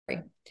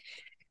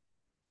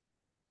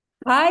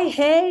Hi,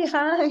 hey,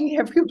 hi,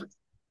 everyone.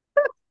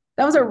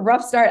 That was a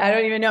rough start. I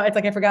don't even know. It's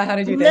like I forgot how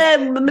to do this.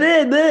 Bleh,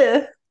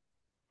 bleh,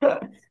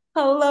 bleh.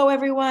 Hello,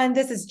 everyone.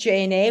 This is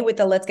Jane with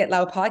the Let's Get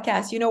Loud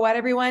podcast. You know what,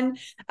 everyone?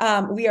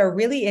 We are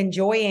really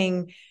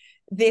enjoying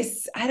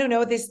this, I don't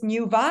know, this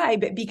new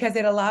vibe because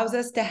it allows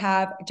us to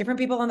have different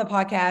people on the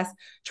podcast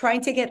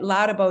trying to get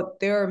loud about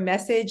their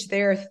message,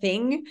 their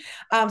thing.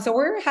 So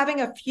we're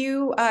having a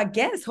few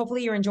guests.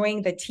 Hopefully you're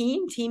enjoying the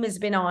team. Team has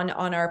been on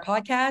our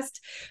podcast.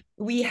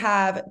 We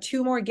have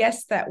two more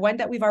guests, that one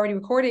that we've already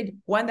recorded,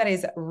 one that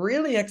is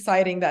really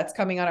exciting that's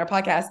coming on our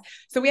podcast.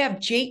 So we have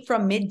Jake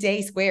from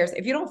Midday Squares.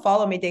 If you don't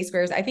follow Midday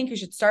Squares, I think you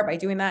should start by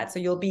doing that. So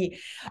you'll be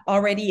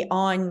already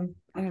on,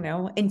 I don't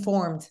know,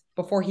 informed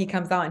before he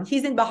comes on.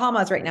 He's in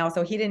Bahamas right now,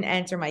 so he didn't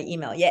answer my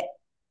email yet.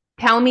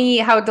 Tell me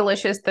how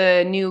delicious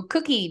the new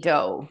cookie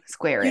dough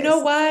square You know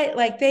is. what?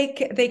 Like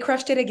they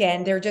crushed it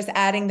again. They're just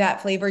adding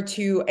that flavor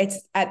to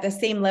it's at the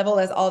same level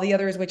as all the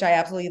others, which I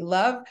absolutely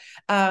love.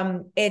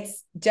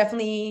 It's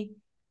definitely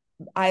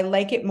I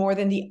like it more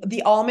than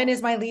the almond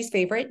is my least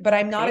favorite, but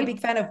I'm not a Okay. big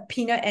fan of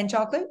peanut and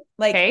chocolate.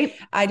 Like Okay.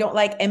 I don't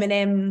like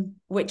M&M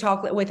with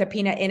chocolate with a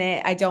peanut in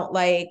it. I don't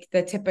like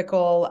the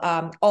typical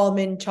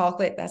almond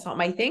chocolate. That's not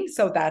my thing.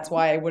 So that's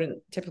why I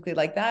wouldn't typically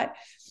like that.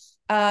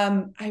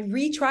 I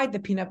retried the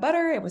peanut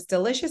butter. It was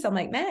delicious. I'm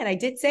like, man, I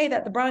did say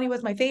that the brownie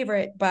was my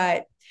favorite,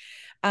 but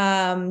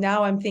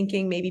now I'm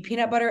thinking maybe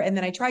peanut butter. And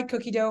then I tried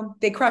cookie dough.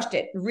 They crushed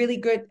it. Really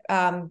good.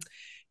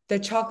 The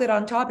chocolate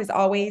on top is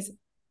always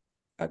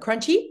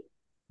crunchy,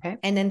 Okay.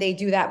 and then they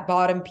do that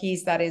bottom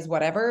piece that is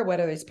whatever,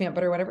 whether it's peanut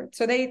butter or whatever.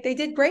 So they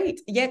did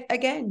great yet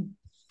again.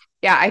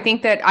 Yeah, I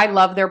think that I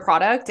love their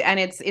product, and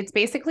it's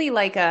basically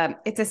like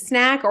it's a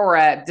snack or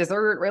a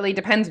dessert. Really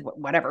depends.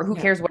 Whatever. Who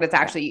Yeah, cares what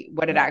yeah,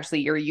 what it yeah, actually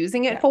you're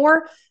using it yeah,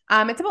 for?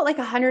 It's about like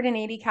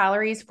 180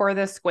 calories for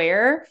the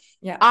square.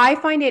 yeah. I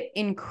find it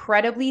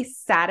incredibly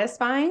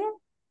satisfying,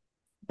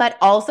 but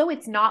also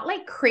it's not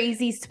like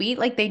crazy sweet.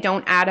 Like they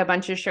don't add a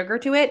bunch of sugar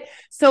to it.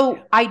 So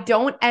I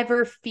don't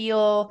ever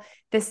feel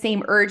the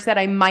same urge that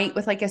I might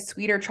with like a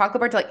sweeter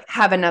chocolate bar to like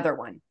have another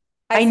one.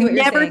 I I see what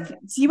you're never saying.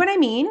 see what I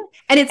mean?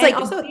 And it's And like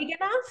also, big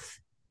enough.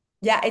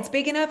 yeah, it's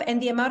big enough,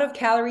 and the amount of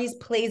calories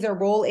plays a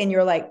role in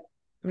your like.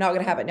 I'm not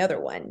gonna have another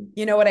one.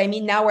 You know what I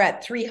mean? Now we're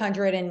at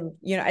 300, and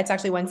it's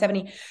actually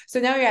 170. So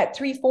now you're at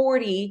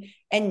 340,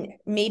 and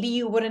maybe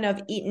you wouldn't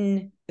have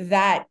eaten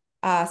that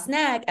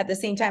snack at the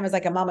same time as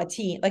like a mama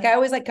tea. Like I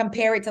always like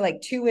compare it to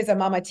like two is a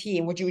mama tea,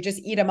 and would you just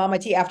eat a mama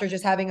tea after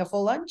just having a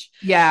full lunch?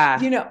 Yeah.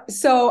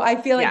 So I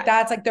feel like Yeah.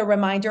 that's like the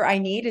reminder I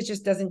need. It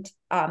just doesn't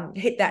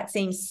hit that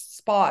same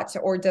spot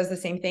or does the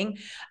same thing.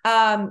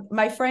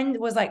 My friend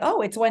was like, oh,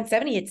 it's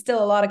 170, it's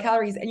still a lot of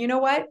calories. And you know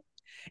what,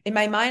 in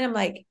my mind I'm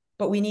like,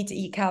 but we need to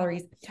eat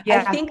calories. I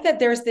Yeah. think that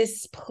there's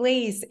this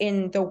place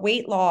in the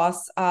weight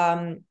loss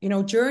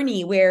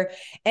journey where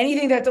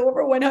anything that's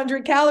over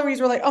 100 calories,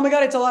 we're like, oh my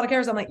god, it's a lot of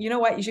calories. I'm like, you know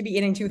what, you should be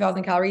eating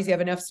 2,000 calories. You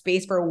have enough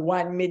space for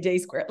one midday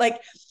square. Like,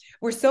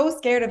 we're so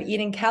scared of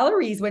eating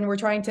calories when we're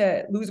trying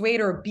to lose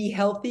weight or be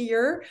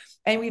healthier,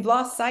 and we've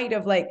lost sight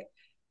of like,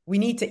 we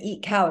need to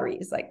eat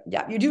calories. Like,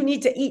 yeah, you do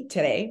need to eat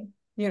today,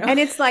 you know. And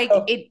it's like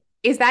So it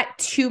is that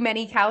too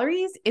many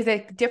calories is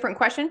a different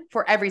question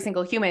for every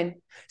single human.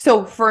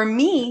 So for yeah,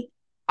 me,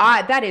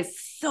 yeah, that is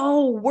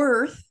so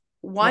worth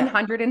yeah,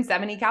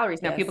 170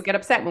 calories. Now people yes, get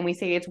upset when we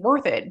say it's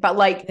worth it, but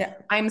like yeah,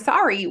 I'm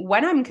sorry,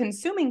 when I'm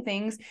consuming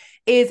things,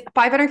 is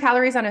 500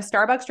 calories on a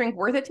Starbucks drink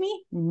worth it to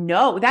me?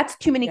 No, that's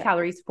too many yeah,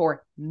 calories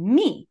for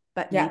me,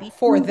 but yeah. maybe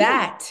For to you.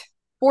 that,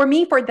 For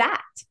me, for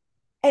that.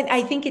 and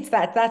I think it's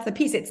that's the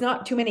piece. It's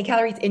not too many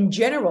calories in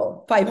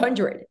general,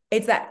 500.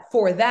 It's that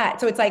for that.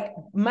 So it's like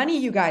money,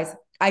 you guys.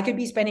 I could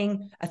be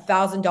spending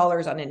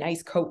 $1,000 on a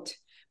nice coat,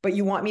 but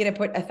you want me to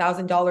put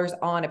 $1,000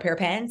 on a pair of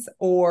pants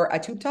or a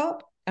tube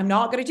top? I'm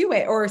not going to do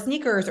it, or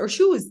sneakers or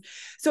shoes.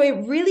 So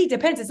it really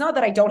depends. It's not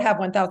that I don't have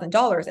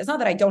 $1,000. It's not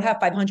that I don't have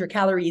 500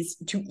 calories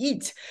to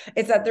eat.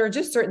 It's that there are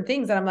just certain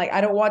things that I'm like, I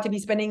don't want to be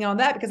spending on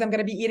that because I'm going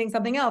to be eating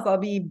something else. I'll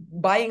be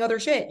buying other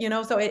shit.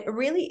 So it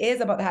really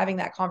is about having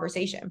that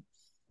conversation.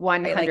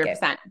 I like it.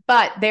 100%.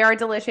 But they are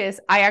delicious.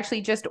 I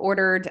actually just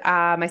ordered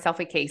myself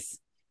a case.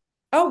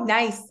 Oh,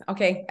 nice.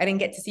 Okay. I didn't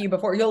get to see you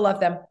before. You'll love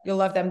them. You'll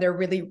love them. They're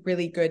really,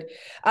 really good.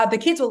 The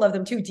kids will love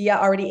them too. Dia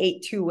already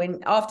ate two.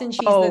 And often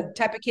she's the Oh,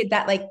 type of kid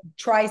that like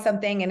tries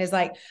something and is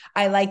like,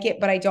 I like it,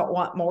 but I don't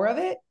want more of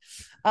it.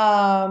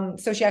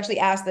 So she actually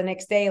asked the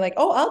next day, like,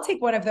 oh, I'll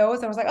take one of those.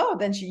 And I was like, oh,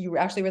 then you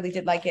actually really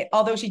did like it.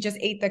 Although she just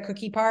ate the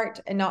cookie part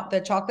and not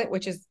the chocolate,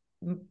 which is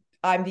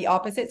I'm the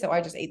opposite. So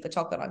I just ate the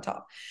chocolate on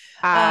top.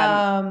 um,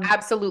 Um,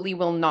 absolutely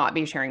will not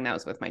be sharing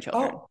those with my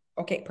children. oh,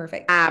 okay,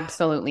 perfect.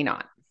 Absolutely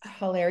not.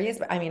 Hilarious,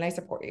 but I mean, I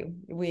support you.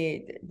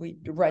 We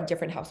run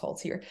different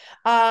households here.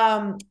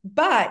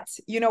 But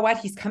you know what,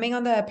 he's coming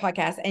on the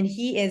podcast and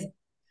he is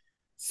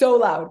so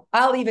loud.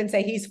 I'll even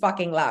say he's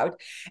fucking loud.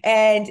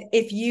 And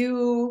if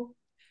you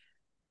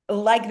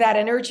like that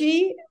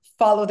energy,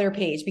 follow their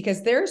page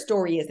because their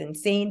story is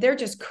insane. They're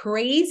just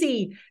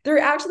crazy. They're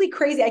actually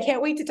crazy. I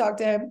can't wait to talk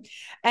to him.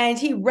 And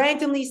he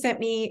randomly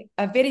sent me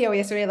a video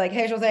yesterday, like,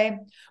 hey, Jose,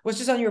 was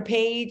just on your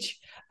page.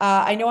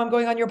 I know I'm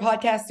going on your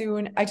podcast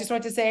soon. I just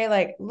want to say,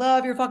 like,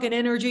 love your fucking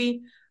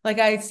energy. Like,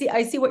 I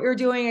see what you're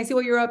doing. I see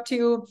what you're up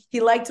to.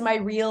 He liked my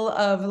reel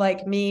of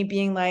like me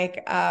being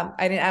like, I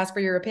didn't ask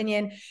for your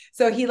opinion.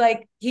 So he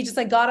just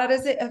like got out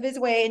of his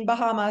way in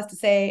Bahamas to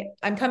say,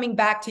 I'm coming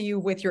back to you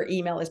with your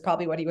email is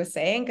probably what he was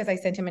saying. Cause I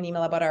sent him an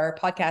email about our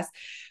podcast,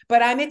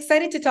 but I'm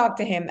excited to talk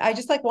to him. I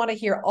just like want to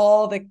hear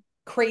all the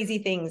crazy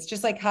things,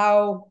 just like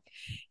how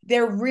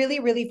they're really,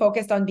 really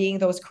focused on being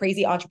those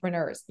crazy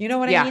entrepreneurs. You know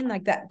what I Yeah. mean?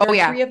 Like that. Oh There are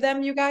yeah. three of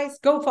them, you guys.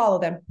 Go follow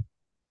them.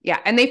 Yeah.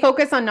 And they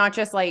focus on not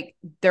just like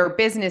their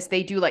business.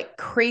 They do like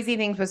crazy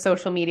things with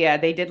social media.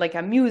 They did like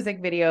a music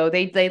video.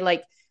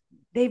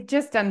 They've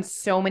just done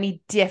so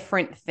many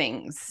different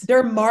things.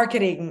 Their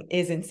marketing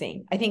is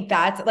insane. I think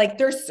that's like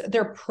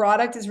their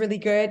product is really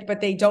good,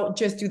 but they don't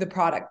just do the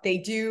product. They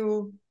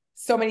do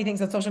so many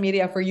things on social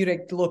media for you to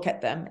look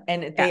at them,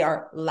 and they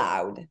are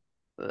loud.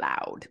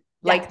 Loud.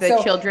 Yeah, like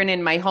the children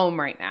in my home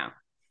right now.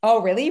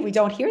 Oh, really? We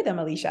don't hear them,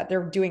 Alicia.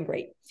 They're doing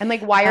great. And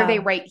like, why are they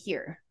right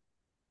here?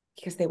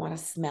 Because they want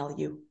to smell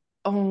you.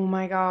 Oh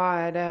my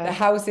God. The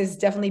house is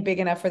definitely big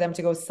enough for them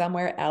to go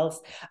somewhere else.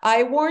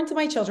 I warned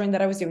my children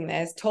that I was doing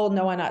this, told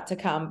Noah not to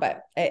come,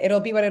 but it'll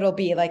be what it'll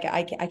be. Like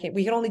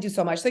we can only do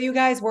so much. So you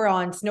guys were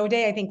on snow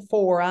day, I think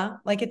 4, huh?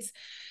 Like it's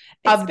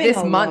of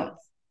this month.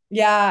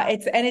 Yeah,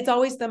 it's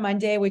always the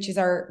Monday, which is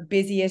our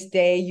busiest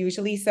day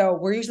usually. So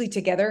we're usually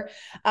together.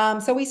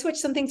 So we switched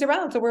some things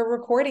around. So we're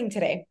recording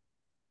today.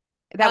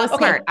 That was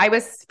smart. I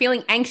was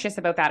feeling anxious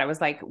about that. I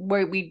was like,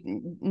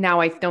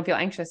 now I don't feel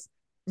anxious.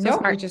 So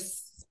no, we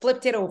just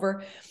flipped it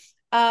over.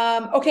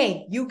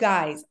 Okay, you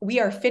guys, we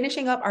are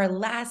finishing up our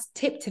last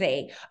tip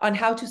today on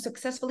how to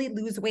successfully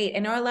lose weight.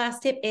 And our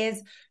last tip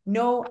is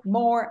no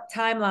more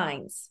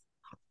timelines.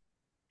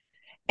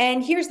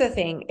 And here's the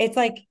thing.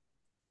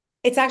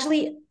 It's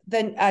actually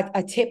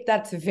a tip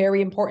that's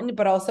very important,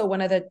 but also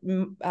one of the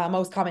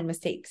most common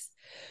mistakes.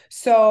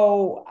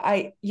 So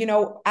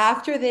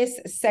after this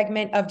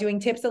segment of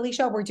doing tips,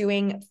 Alicia, we're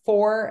doing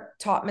 4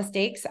 top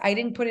mistakes. I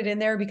didn't put it in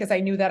there because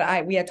I knew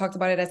that we had talked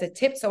about it as a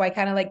tip. So I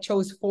kind of like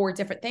chose 4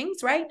 different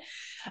things, right?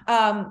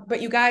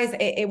 But you guys,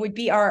 it would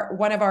be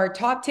one of our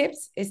top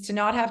tips is to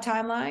not have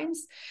timelines,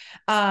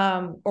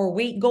 or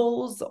weight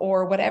goals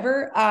or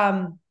whatever.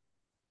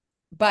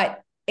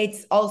 But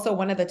it's also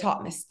one of the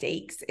top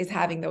mistakes is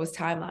having those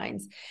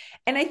timelines.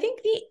 And I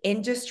think the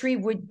industry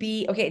would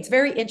be, okay, it's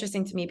very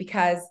interesting to me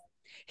because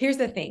here's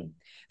the thing.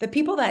 The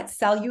people that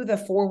sell you the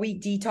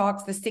 4-week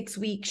detox, the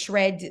 6-week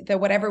shred, the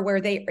whatever,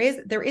 where there is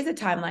a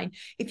timeline.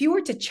 If you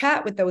were to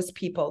chat with those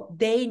people,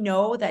 they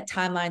know that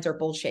timelines are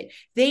bullshit.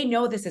 They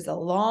know this is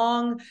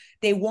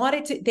they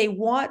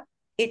want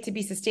it to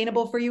be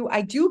sustainable for you.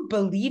 I do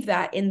believe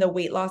that in the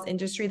weight loss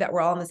industry that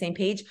we're all on the same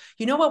page.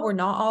 You know what? We're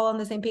not all on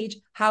the same page,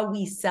 how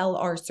we sell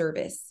our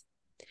service.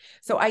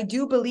 So I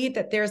do believe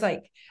that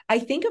I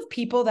think of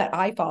people that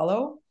I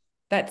follow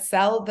that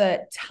sell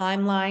the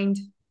timelined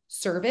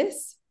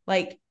service,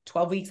 like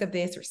 12 weeks of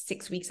this or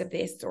 6 weeks of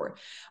this or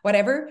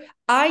whatever.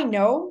 I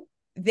know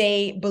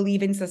they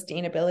believe in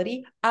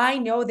sustainability. I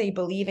know they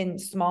believe in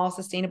small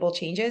sustainable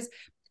changes.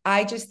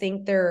 I just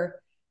think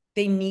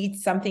they need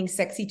something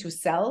sexy to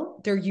sell.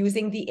 They're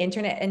using the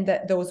internet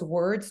and those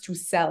words to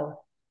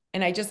sell.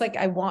 And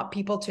I want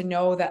people to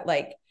know that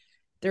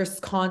there's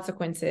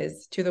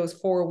consequences to those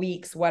 4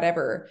 weeks,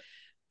 whatever.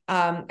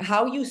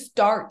 How you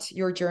start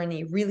your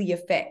journey really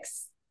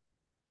affects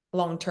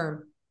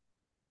long-term.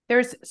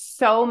 There's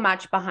so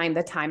much behind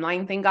the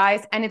timeline thing,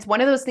 guys. And it's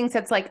one of those things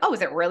that's like, oh,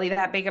 is it really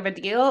that big of a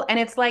deal? And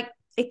it's like,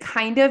 it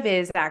kind of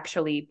is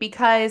actually,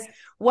 because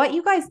what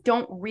you guys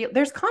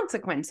there's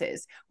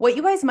consequences. What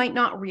you guys might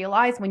not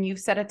realize when you've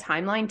set a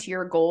timeline to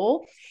your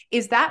goal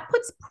is that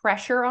puts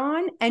pressure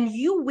on, and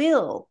you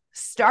will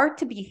start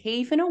to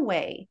behave in a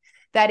way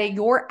that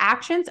your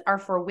actions are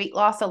for weight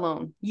loss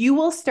alone. You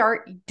will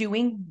start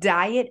doing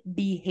diet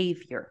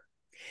behavior.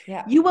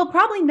 Yeah. You will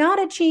probably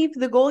not achieve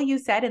the goal you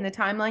set in the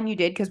timeline you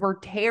did, because we're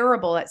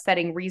terrible at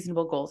setting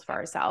reasonable goals for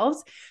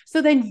ourselves.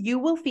 So then you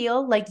will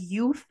feel like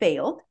you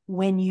failed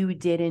when you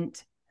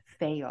didn't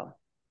fail.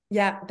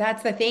 Yeah,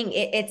 that's the thing.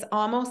 It's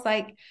almost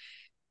like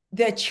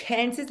the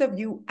chances of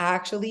you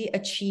actually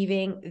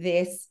achieving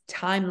this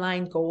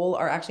timeline goal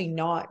are actually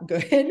not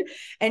good.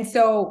 And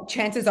so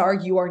chances are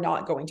you are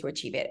not going to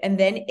achieve it. And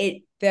then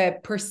the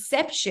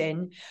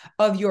perception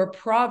of your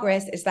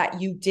progress is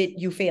that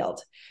you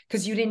failed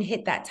because you didn't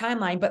hit that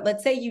timeline. But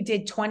let's say you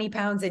did 20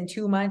 pounds in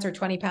 2 months or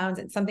 20 pounds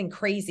and something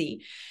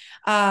crazy.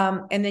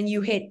 And then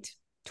you hit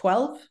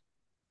 12,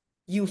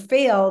 you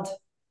failed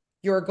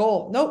your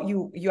goal.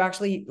 No, you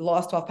actually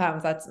lost 12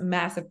 pounds. That's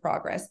massive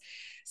progress.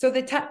 So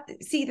the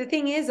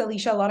thing is,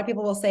 Alicia, a lot of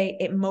people will say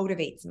it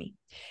motivates me.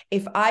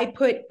 If I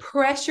put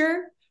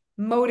pressure,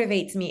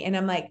 motivates me. And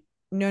I'm like,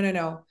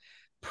 no.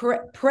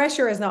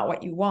 Pressure is not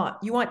what you want.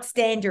 You want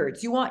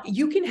standards.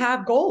 You can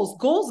have goals.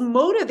 Goals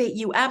motivate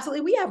you.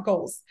 Absolutely. We have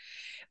goals.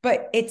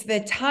 but it's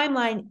the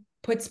timeline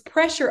puts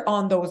pressure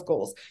on those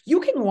goals. You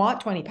can want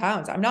 20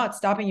 pounds. I'm not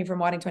stopping you from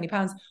wanting 20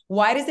 pounds.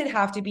 Why does it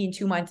have to be in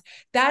 2 months?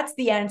 That's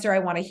the answer I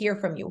want to hear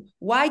from you.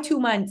 Why 2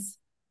 months?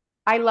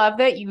 I love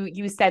that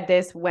you said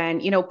this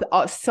when,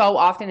 so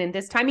often in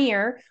this time of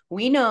year,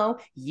 we know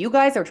you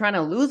guys are trying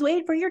to lose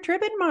weight for your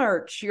trip in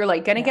March. You're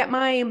like, gonna get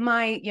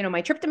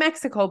my trip to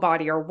Mexico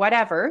body or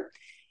whatever.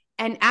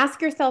 And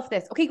ask yourself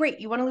this. Okay,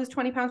 great. You want to lose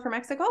 20 pounds for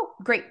Mexico?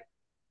 Great.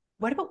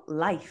 What about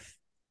life?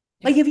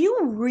 Like, if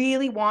you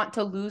really want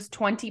to lose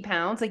 20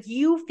 pounds, like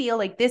you feel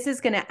like this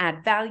is going to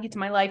add value to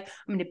my life,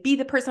 I'm going to be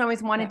the person I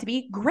always wanted to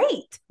be,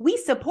 great. We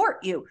support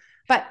you.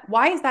 But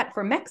why is that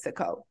for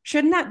Mexico?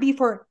 Shouldn't that be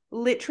for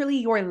literally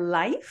your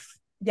life?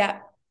 Yeah,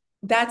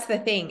 that's the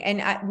thing.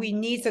 And we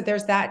need, so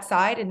there's that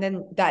side, and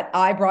then that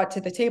I brought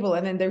to the table.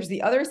 And then there's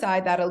the other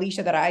side that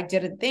Alicia, that I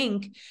didn't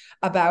think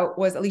about,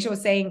 was Alicia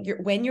was saying,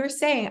 when you're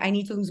saying I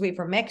need to lose weight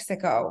for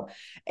Mexico,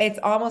 it's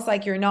almost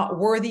like you're not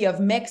worthy of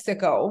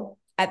Mexico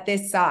at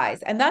this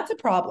size. And that's a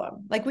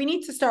problem. Like, we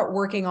need to start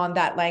working on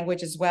that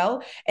language as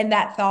well, and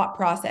that thought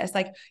process.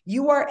 Like,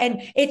 you are,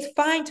 and it's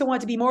fine to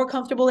want to be more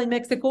comfortable in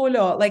Mexico.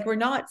 Like, we're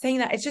not saying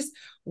that. It's just,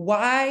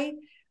 why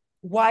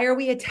are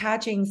we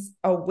attaching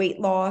a weight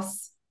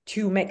loss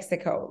to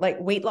Mexico?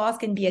 Like, weight loss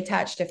can be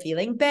attached to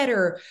feeling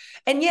better.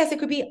 And yes, it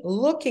could be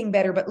looking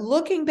better, but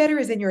looking better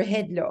is in your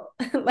head.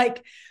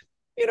 Like,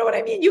 you know what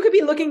I mean? You could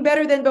be looking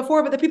better than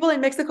before, but the people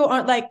in Mexico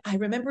aren't like, I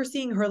remember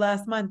seeing her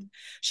last month.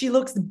 She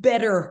looks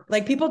better.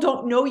 Like, people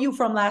don't know you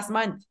from last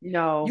month.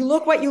 No. You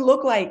look what you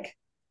look like.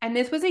 And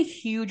this was a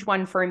huge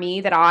one for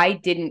me that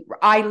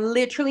I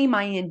literally,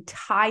 my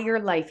entire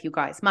life, you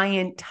guys, my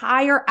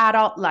entire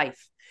adult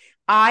life,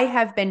 I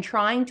have been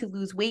trying to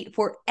lose weight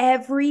for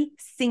every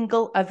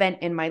single event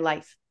in my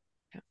life,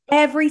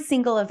 every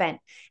single event.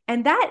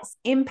 And that's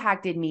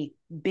impacted me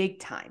big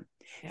time.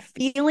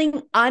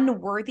 Feeling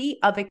unworthy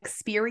of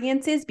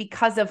experiences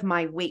because of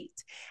my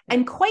weight.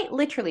 And quite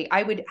literally,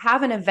 I would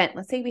have an event.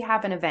 Let's say we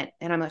have an event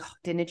and I'm like,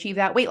 didn't achieve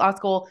that weight loss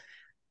goal.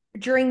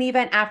 During the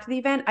event, after the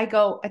event,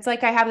 it's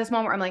like I have this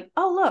moment where I'm like,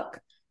 oh, look,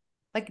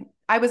 like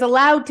I was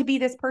allowed to be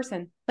this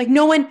person. Like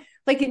no one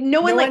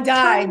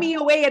turned me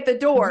away at the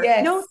door.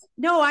 Yes.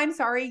 No, I'm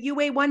sorry. You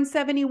weigh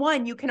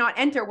 171. You cannot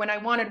enter, when I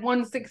wanted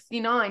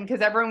 169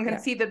 because everyone can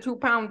see the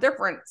 2-pound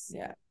difference.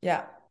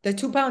 Yeah. The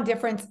 2-pound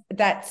difference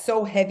that's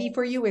so heavy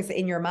for you is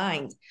in your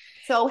mind.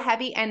 So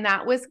heavy. And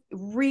that was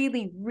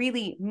really,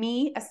 really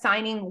me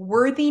assigning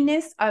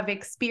worthiness of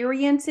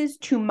experiences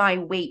to my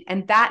weight.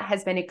 And that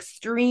has been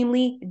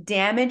extremely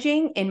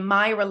damaging in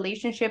my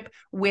relationship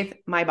with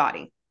my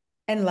body.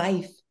 And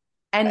life.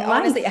 And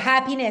honestly,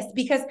 happiness,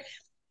 because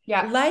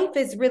life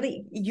is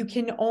really, you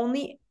can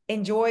only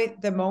enjoy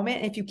the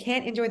moment. If you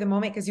can't enjoy the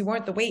moment because you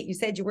weren't the weight you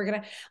said you were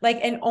gonna, like,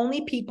 and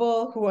only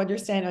people who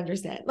understand,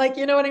 like,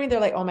 you know what I mean?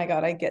 They're like, oh my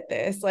God, I get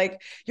this. Like,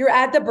 you're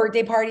at the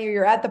birthday party, or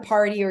you're at the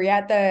party, or you're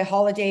at the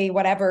holiday,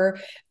 whatever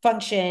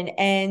function,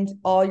 and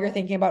all you're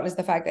thinking about is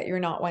the fact that you're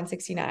not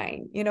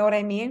 169. You know what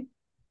I mean?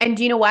 And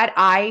do you know what?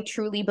 I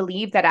truly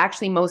believe that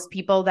actually most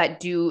people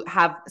that do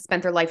have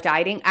spent their life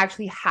dieting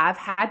actually have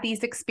had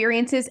these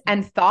experiences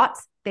and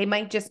thoughts. They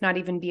might just not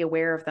even be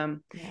aware of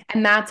them.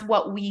 And that's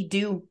what we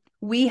do.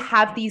 We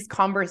have these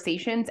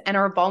conversations and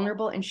are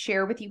vulnerable and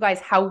share with you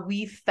guys how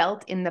we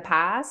felt in the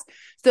past,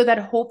 so that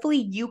hopefully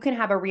you can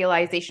have a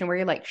realization where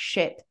you're like,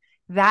 shit,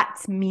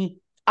 that's me.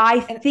 I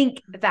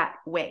think that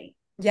way.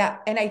 Yeah.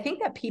 And I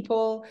think that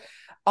people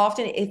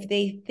often, if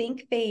they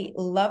think they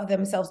love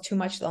themselves too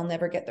much, they'll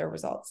never get their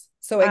results.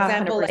 So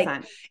example, 100%.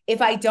 Like,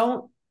 if I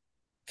don't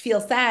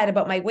feel sad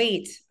about my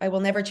weight, I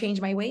will never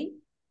change my weight.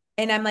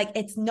 And I'm like,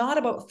 it's not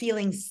about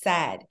feeling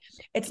sad.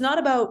 It's not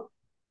about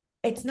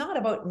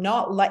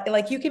not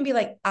like you can be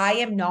like, I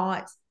am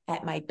not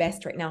at my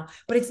best right now,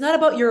 but it's not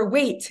about your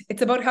weight.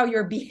 It's about how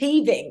you're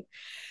behaving.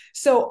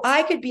 So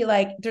I could be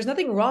like, there's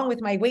nothing wrong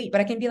with my weight,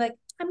 but I can be like,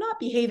 I'm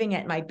not behaving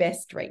at my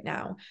best right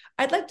now.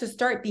 I'd like to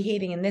start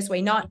behaving in this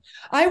way. Not,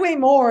 I weigh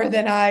more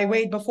than I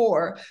weighed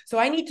before, so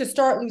I need to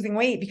start losing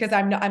weight because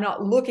I'm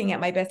not looking at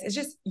my best. It's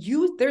just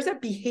there's a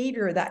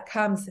behavior that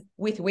comes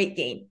with weight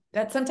gain,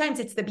 that sometimes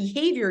it's the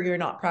behavior you're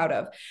not proud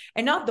of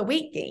and not the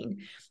weight gain.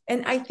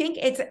 And I think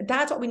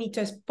that's what we need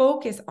to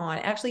focus on.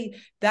 Actually,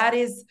 that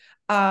is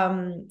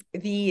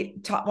the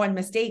top one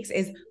mistakes,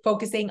 is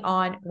focusing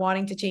on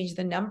wanting to change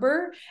the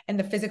number and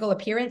the physical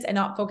appearance and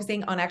not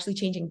focusing on actually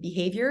changing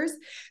behaviors.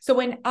 So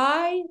when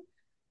I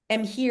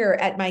am here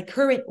at my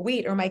current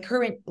weight or my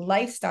current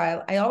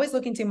lifestyle, I always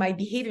look into my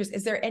behaviors.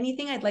 Is there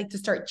anything I'd like to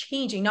start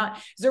changing? Not,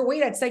 is there a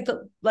weight I'd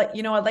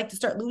like to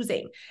start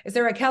losing? Is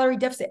there a calorie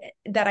deficit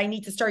that I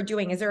need to start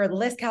doing? Is there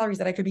less calories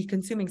that I could be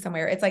consuming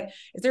somewhere? It's like,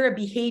 is there a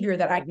behavior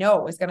that I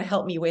know is going to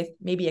help me with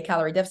maybe a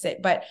calorie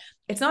deficit? But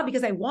it's not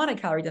because I want a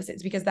calorie deficit.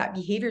 It's because that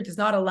behavior does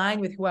not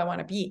align with who I want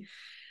to be.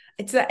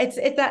 It's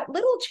that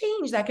little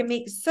change that can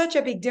make such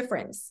a big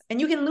difference.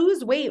 And you can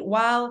lose weight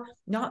while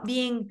not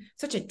being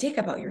such a dick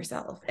about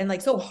yourself and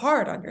like so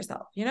hard on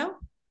yourself, you know?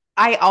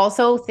 I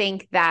also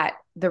think that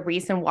the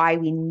reason why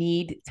we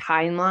need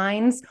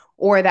timelines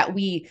or that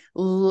we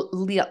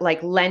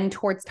like lend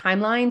towards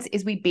timelines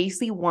is we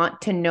basically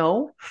want to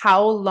know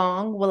how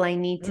long will I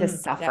need to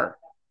suffer.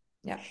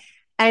 Yeah.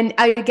 And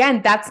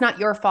again, that's not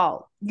your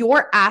fault.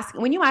 You're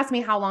asking, when you ask me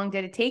how long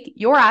did it take,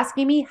 you're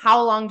asking me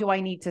how long do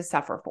I need to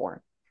suffer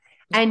for?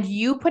 And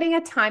you putting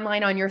a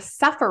timeline on your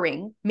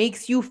suffering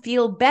makes you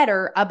feel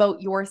better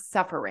about your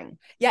suffering.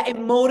 Yeah, it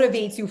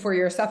motivates you for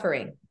your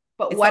suffering.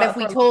 But what if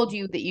we told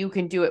you that you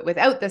can do it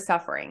without the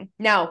suffering?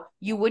 Now,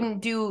 you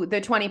wouldn't do the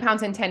 20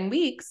 pounds in 10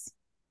 weeks.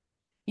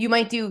 You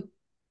might do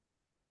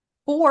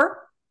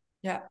 4.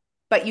 Yeah.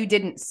 But you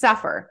didn't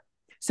suffer.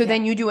 So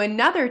then you do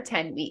another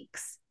 10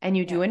 weeks and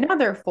you do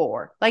another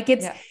 4. Like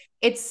it's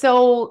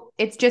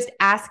just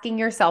asking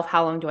yourself,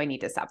 how long do I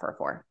need to suffer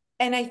for?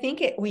 And I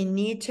think we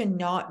need to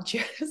not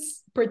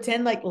just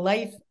pretend like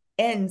life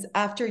ends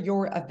after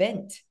your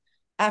event,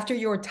 after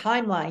your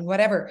timeline,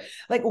 whatever.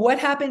 Like what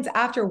happens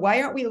after?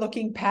 Why aren't we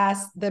looking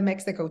past the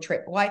Mexico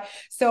trip? Why?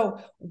 So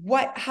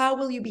how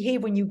will you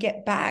behave when you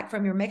get back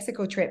from your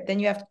Mexico trip? Then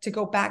you have to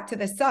go back to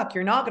the suck.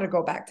 You're not going to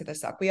go back to the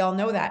suck. We all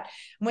know that.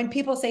 When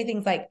people say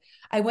things like,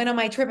 I went on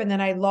my trip and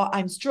then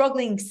I'm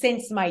struggling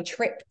since my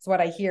trip. It's what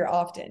I hear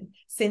often.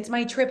 Since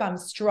my trip, I'm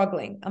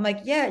struggling. I'm like,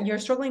 yeah, you're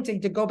struggling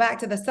to go back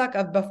to the suck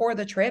of before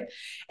the trip.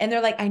 And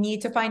they're like, I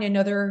need to find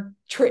another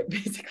trip,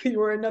 basically,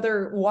 or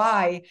another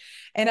why.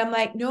 And I'm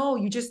like, no,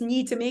 you just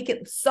need to make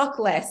it suck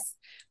less,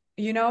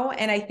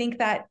 And I think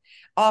that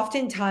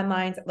often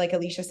timelines, like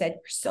Alicia said,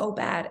 we're so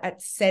bad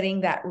at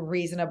setting that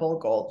reasonable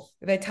goal.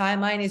 The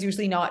timeline is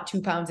usually not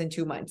 2 pounds in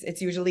 2 months.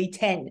 It's usually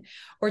 10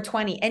 or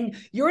 20. And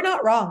you're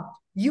not wrong.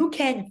 You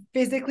can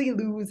physically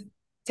lose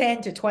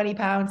 10 to 20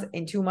 pounds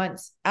in 2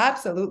 months.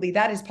 Absolutely.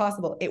 That is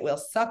possible. It will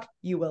suck.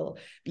 You will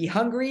be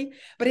hungry,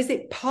 but is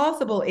it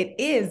possible? It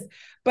is,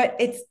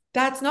 but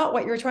that's not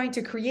what you're trying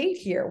to create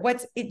here.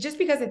 Just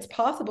because it's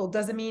possible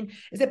doesn't mean,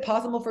 is it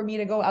possible for me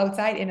to go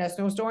outside in a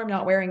snowstorm,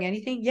 not wearing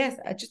anything? Yes.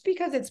 Just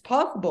because it's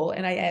possible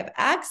and I have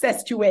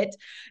access to it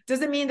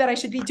doesn't mean that I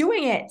should be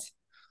doing it.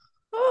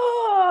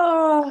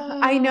 Oh,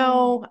 I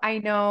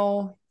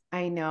know.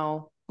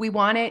 We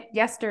want it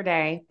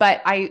yesterday,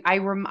 but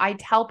I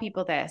tell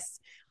people this.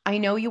 I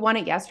know you want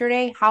it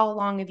yesterday. How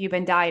long have you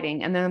been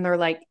dieting? And then they're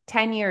like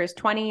 10 years,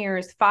 20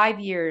 years, 5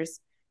 years.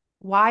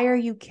 Why are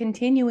you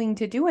continuing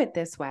to do it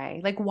this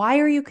way? Like, why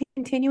are you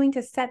continuing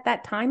to set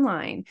that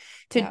timeline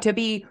to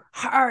be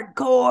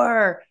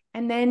hardcore?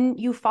 And then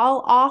you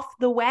fall off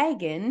the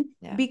wagon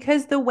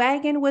because the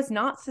wagon was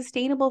not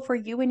sustainable for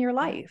you in your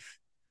life.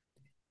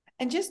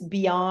 And just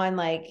beyond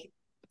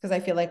because I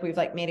feel like we've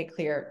made it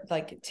clear,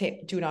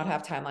 do not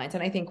have timelines.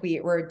 And I think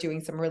we're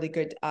doing some really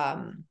good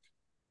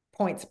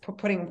points,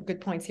 putting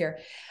good points here.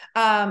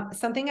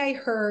 Something I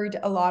heard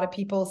a lot of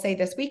people say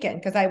this weekend,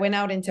 because I went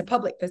out into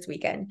public this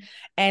weekend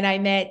and I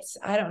met,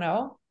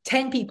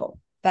 10 people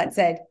that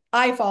said,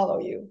 I follow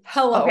you.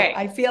 Hello. Okay.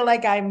 I feel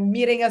like I'm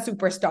meeting a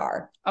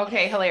superstar.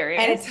 Okay.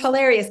 Hilarious. And it's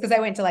hilarious because I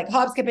went to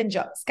Hop, Skip, and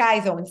Jump,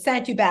 Sky Zone,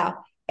 Saint Hubert.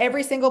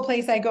 Every single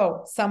place I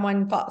go,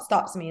 someone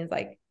stops me and is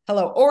like,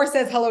 hello, or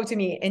says hello to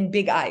me in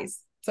big eyes.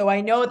 So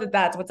I know that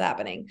that's what's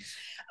happening.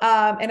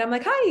 And I'm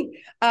like,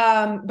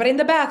 hi. But in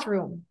the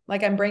bathroom,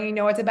 I'm bringing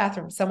Noah to the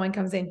bathroom. Someone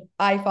comes in,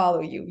 I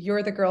follow you.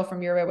 You're the girl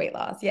from Your Weight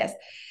Loss. Yes.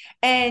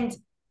 And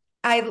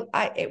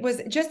it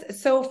was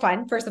just so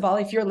fun. First of all,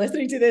 if you're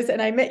listening to this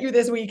and I met you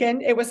this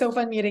weekend, it was so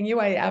fun meeting you.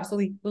 I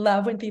absolutely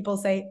love when people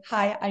say,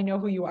 hi, I know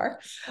who you are.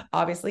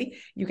 Obviously,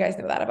 you guys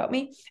know that about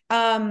me.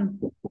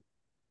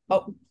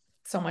 Oh,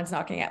 someone's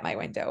knocking at my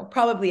window.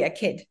 Probably a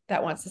kid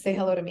that wants to say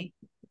hello to me.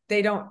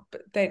 They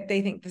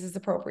think this is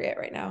appropriate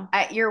right now.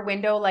 At your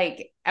window,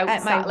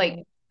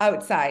 outside,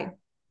 outside.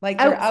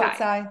 They're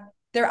outside.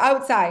 They're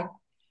outside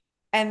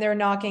and they're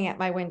knocking at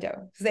my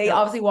window. So they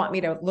obviously want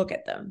me to look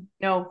at them.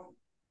 No.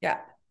 Yeah.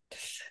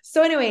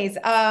 So anyways,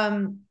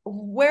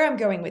 where I'm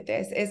going with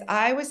this is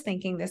I was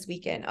thinking this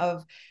weekend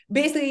of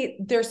basically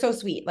they're so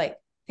sweet.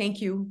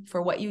 Thank you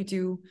for what you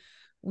do.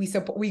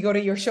 We go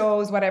to your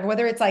shows, whatever,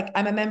 whether it's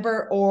I'm a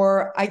member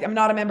or I'm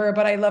not a member,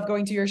 but I love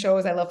going to your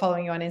shows. I love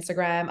following you on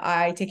Instagram.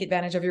 I take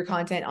advantage of your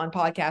content on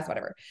podcasts,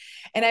 whatever.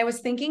 And I was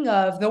thinking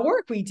of the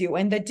work we do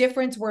and the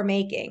difference we're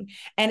making.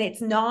 And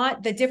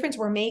the difference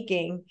we're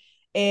making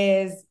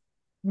is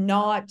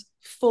not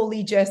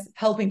fully just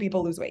helping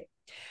people lose weight.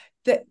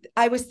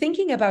 I was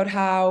thinking about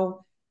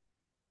how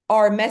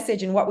our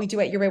message and what we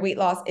do at Your Weight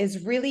Loss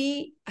is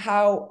really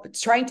how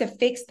trying to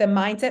fix the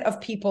mindset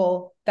of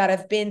people that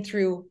have been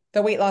through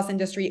the weight loss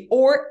industry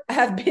or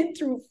have been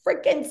through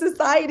freaking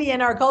society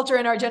and our culture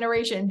and our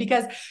generation,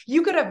 because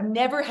you could have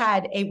never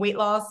had a weight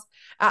loss,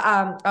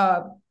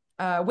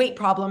 weight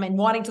problem and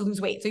wanting to lose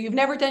weight. So you've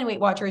never done Weight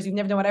Watchers, you've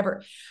never done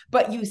whatever,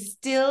 but you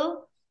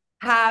still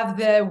have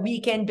the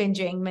weekend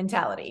binging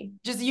mentality.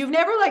 Just you've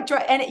never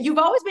tried, and you've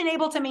always been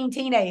able to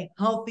maintain a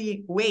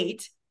healthy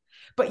weight,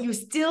 but you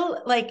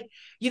still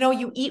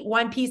you eat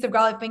one piece of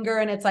garlic finger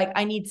and it's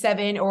I need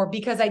 7, or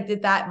because I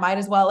did that, might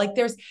as well.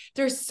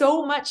 There's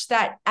so much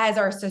that as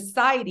our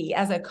society,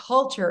 as a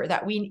culture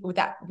that we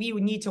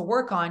would need to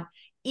work on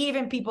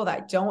even people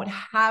that don't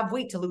have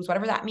weight to lose,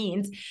 whatever that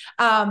means,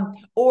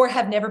 or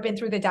have never been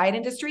through the diet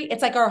industry.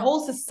 It's like our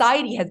whole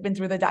society has been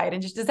through the diet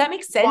industry. Does that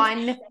make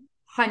sense?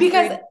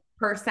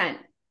 100%.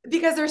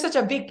 Because there's such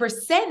a big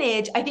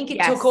percentage, I think it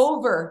took Yes.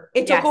 over.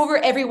 It took over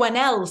everyone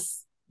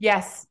else.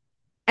 Yes.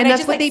 And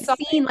that's just what they've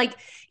seen. Like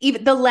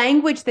even the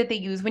language that they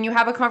use when you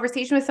have a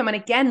conversation with someone,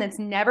 again, that's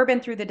never been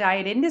through the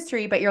diet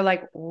industry, but you're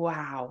like,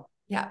 wow.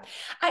 Yeah.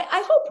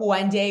 I hope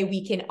one day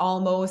we can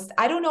almost,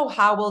 I don't know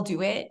how we'll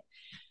do it,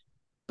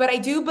 but I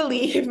do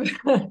believe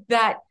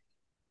that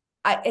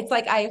it's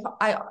like I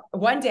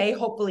one day,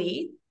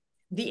 hopefully,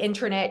 the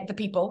internet, the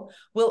people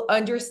will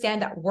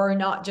understand that we're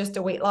not just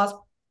a weight loss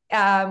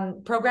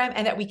program,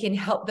 and that we can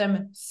help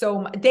them so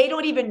much. They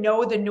don't even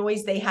know the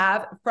noise they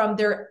have from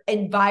their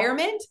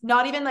environment.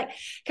 Not even like,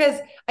 because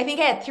I think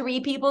I had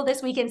 3 people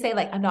this weekend say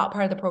like, I'm not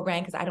part of the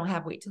program because I don't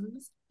have weight to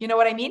lose. You know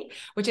what I mean?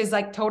 Which is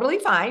like totally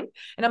fine.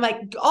 And I'm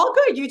like, all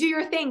good, you do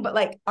your thing. But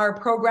like our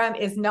program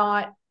is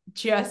not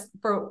just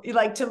for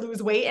like to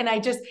lose weight. And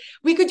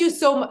we could do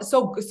so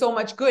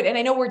much good. And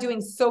I know we're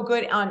doing so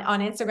good on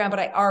Instagram,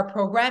 but our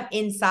program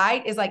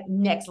inside is like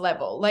next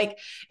level. Like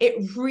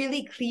it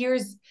really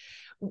clears.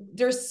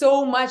 There's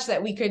so much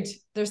that we could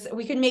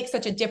make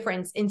such a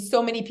difference in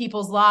so many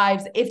people's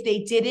lives if they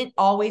didn't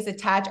always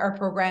attach our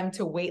program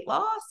to weight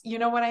loss. You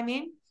know what I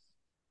mean?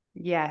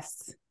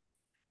 Yes.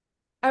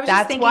 I was That's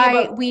just thinking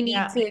why about, we need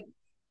to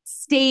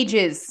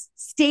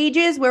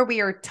stages where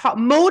we are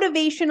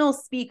motivational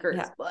speakers.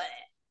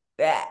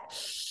 Yeah.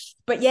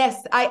 But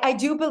yes, I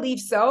do believe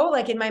so.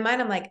 Like in my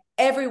mind, I'm like,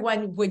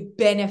 everyone would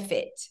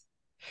benefit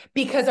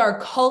because our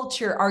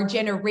culture, our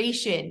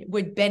generation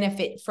would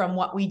benefit from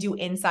what we do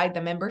inside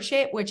the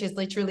membership, which is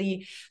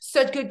literally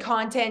such good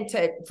content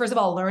to, first of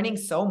all, learning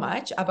so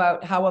much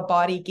about how a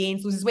body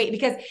gains, loses weight,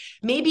 because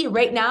maybe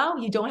right now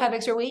you don't have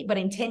extra weight, but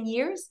in 10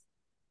 years,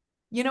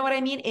 you know what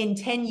I mean? In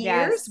 10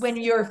 years, when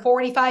you're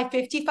 45,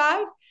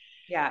 55,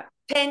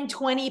 10,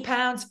 20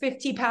 pounds,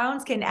 50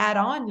 pounds can add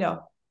on.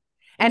 No.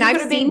 And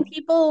I've seen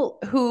people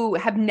who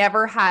have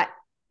never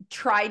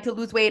tried to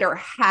lose weight or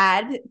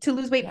had to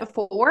lose weight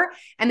before,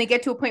 and they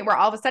get to a point where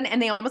all of a sudden,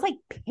 and they almost like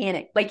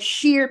panic, like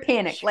sheer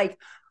panic, like,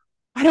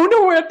 I don't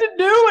know what to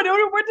do. I don't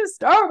know where to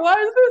start. Why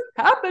is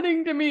this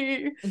happening to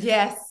me?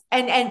 Yes.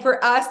 And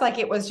for us, like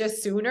it was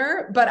just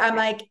sooner, but I'm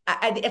like,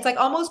 it's like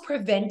almost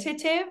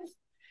preventative.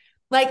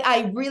 Like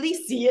I really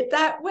see it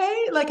that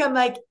way. Like I'm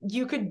like,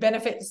 you could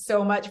benefit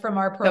so much from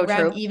our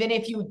program, even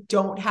if you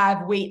don't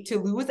have weight to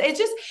lose.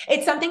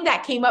 It's something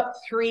that came up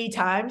 3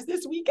 times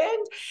this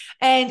weekend.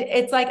 And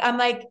it's like, I'm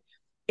like,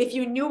 if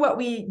you knew what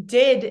we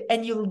did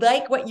and you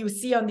like what you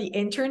see on the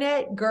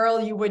internet, girl,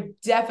 you would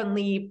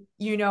definitely,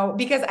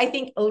 because I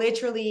think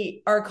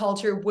literally our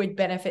culture would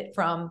benefit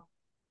from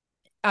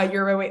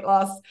your weight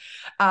loss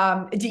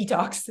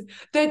detox.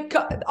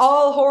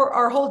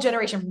 Our whole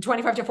generation from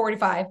 25 to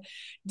 45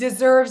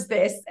 deserves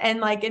this. And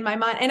like in my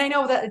mind, and I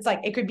know that it's like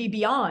it could be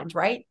beyond,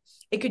 right?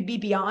 It could be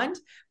beyond,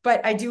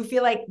 but I do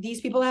feel like these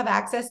people have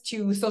access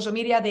to social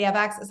media. They have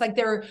access, like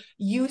they're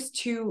used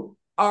to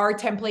our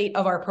template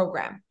of our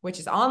program, which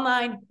is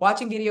online,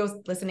 watching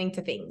videos, listening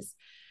to things,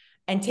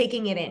 and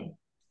taking it in.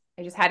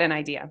 I just had an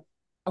idea.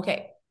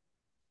 Okay.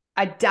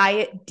 A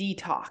diet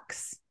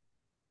detox.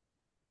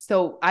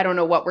 So I don't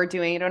know what we're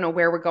doing. I don't know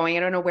where we're going. I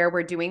don't know where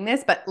we're doing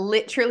this, but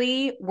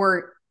literally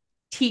we're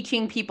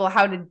teaching people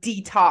how to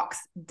detox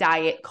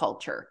diet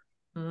culture.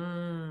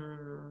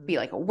 Be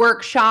like a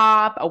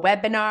workshop, a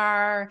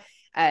webinar,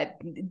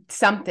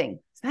 something.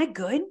 Isn't that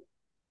good?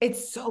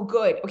 It's so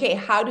good. Okay.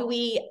 How do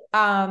we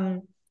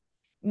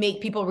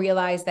make people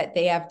realize that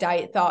they have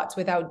diet thoughts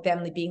without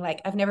them being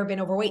like, I've never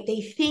been overweight?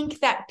 They think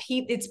that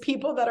it's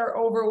people that are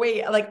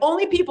overweight, like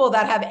only people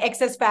that have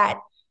excess fat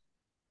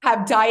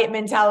have diet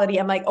mentality.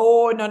 I'm like,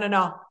 oh,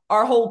 no.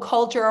 Our whole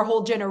culture, our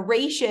whole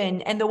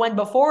generation, and the one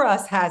before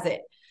us has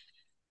it.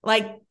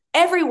 Like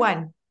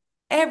everyone,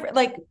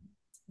 like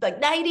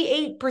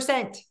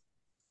 98%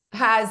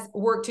 has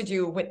work to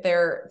do with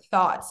their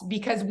thoughts,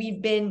 because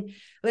we've been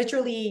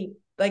literally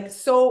like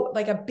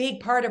a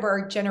big part of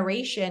our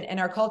generation and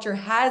our culture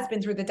has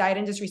been through the diet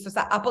industry. So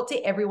ça apporte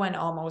everyone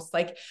almost.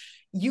 Like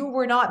you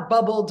were not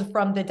bubbled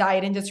from the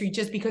diet industry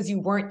just because you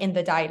weren't in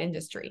the diet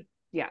industry.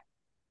 Yeah.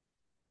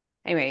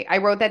 Anyway, I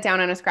wrote that down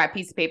on a scrap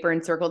piece of paper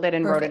and circled it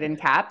and wrote it in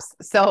caps.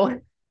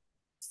 So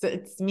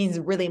it means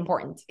really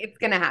important. It's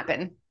going to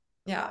happen.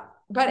 Yeah.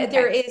 But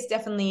there is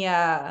definitely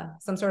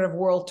some sort of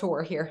world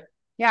tour here.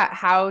 Yeah.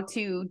 How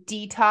to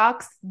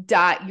detox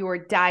your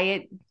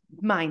diet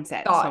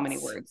mindset. Thoughts. So many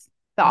words.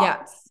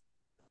 Thoughts.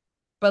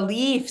 Yeah.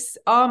 Beliefs.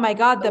 Oh my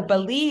God, the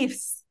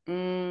beliefs.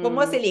 Pour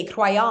moi, c'est les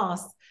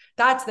croyances.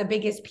 That's the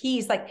biggest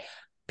piece. Like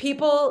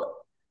people,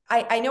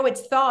 I know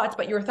it's thoughts,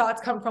 but your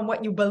thoughts come from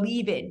what you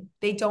believe in.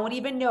 They don't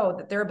even know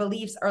that their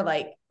beliefs are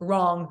like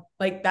wrong.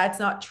 Like that's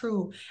not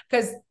true,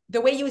 because the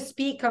way you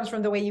speak comes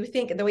from the way you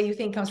think, and the way you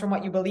think comes from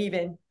what you believe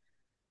in.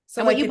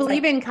 So what you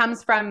believe in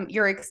comes from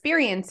your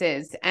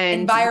experiences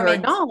and your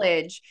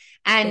knowledge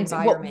and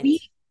what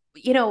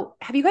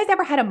have you guys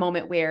ever had a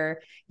moment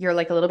where you're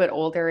like a little bit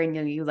older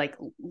and you like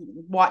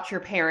watch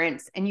your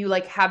parents and you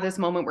like have this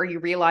moment where you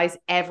realize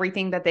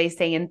everything that they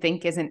say and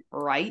think isn't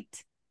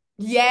right?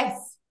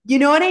 Yes. You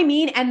know what I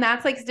mean? And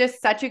that's like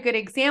just such a good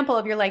example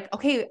of you're like,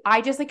 okay,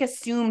 I just like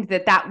assumed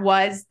that that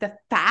was the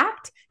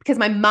fact because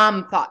my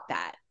mom thought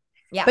that.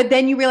 Yeah. But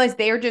then you realize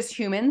they are just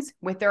humans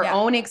with their Yeah.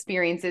 own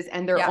experiences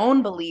and their Yeah.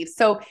 own beliefs.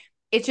 So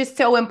it's just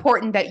so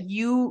important that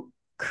you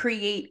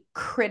create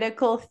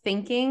critical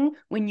thinking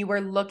when you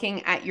are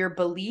looking at your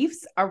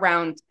beliefs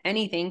around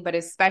anything, but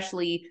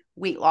especially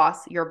weight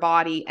loss, your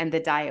body, and the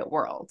diet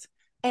world.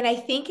 And I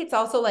think it's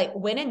also like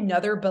when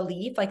another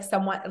belief, like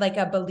someone, like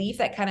a belief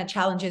that kind of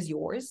challenges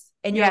yours,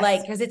 and you're like,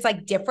 Yes. because it's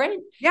like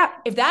different. Yeah.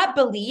 If that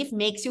belief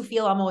makes you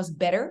feel almost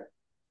better,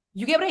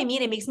 you get what I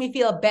mean? It makes me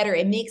feel better.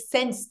 It makes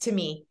sense to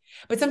me.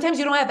 But sometimes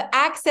you don't have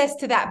access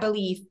to that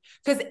belief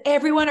because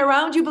everyone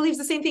around you believes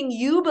the same thing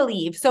you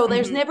believe. So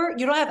there's Mhm. never,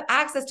 you don't have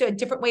access to a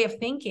different way of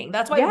thinking.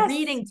 That's why Yes.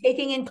 reading,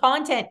 taking in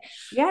content,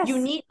 you Yes.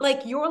 need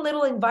like your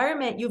little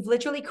environment. You've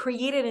literally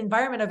created an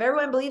environment of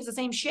everyone believes the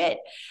same shit.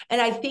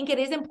 And I think it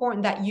is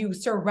important that you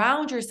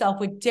surround yourself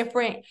with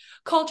different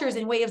cultures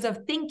and ways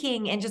of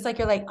thinking. And just like,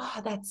 you're like,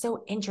 oh, that's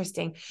so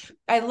interesting.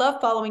 I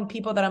love following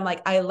people that I'm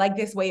like, I like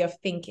this way of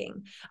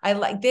thinking. I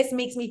like this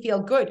makes me feel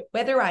good,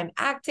 whether I'm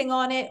acting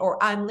on it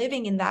or I'm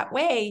living in that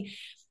way.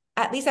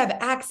 At least I have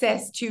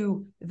access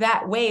to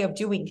that way of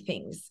doing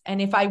things.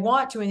 And if I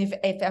want to, and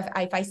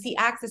if I see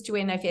access to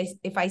it, and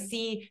if I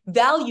see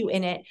value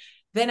in it,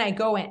 then I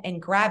go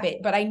and grab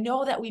it. But I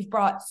know that we've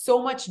brought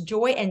so much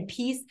joy and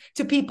peace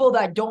to people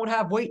that don't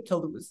have weight to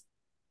lose.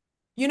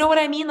 You know what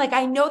I mean? Like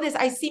I know this.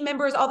 I see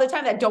members all the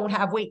time that don't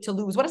have weight to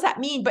lose. What does that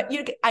mean? But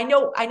I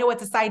know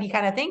what society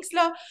kind of thinks,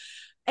 no?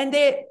 And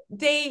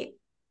they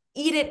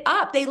eat it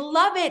up. They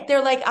love it.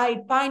 They're like, I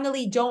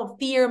finally don't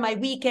fear my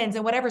weekends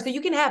and whatever. So you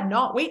can have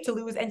not weight to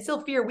lose and still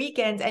fear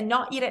weekends and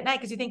not eat at night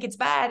because you think it's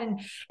bad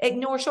and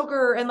ignore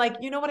sugar and like,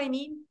 you know what I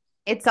mean?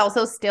 It's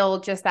also still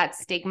just that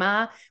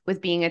stigma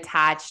with being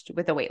attached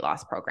with a weight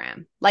loss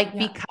program. Like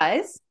Yeah.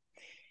 because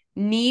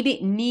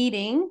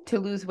needing to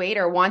lose weight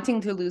or wanting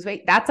to lose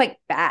weight, that's like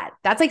bad.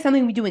 That's like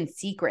something we do in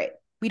secret.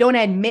 We don't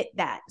admit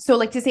that. So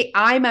like to say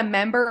I'm a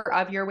member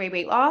of your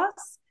weight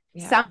loss,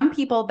 Yeah. some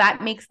people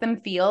that makes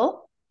them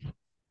feel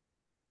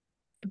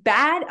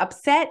bad,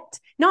 upset,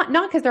 not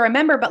because they're a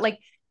member, but like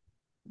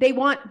they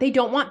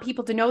don't want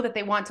people to know that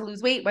they want to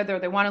lose weight, whether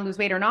they want to lose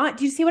weight or not.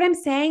 Do you see what I'm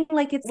saying?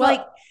 Like it's Well,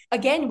 like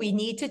again, we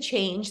need to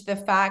change the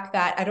fact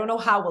that I don't know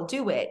how we'll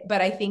do it,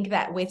 but I think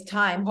that with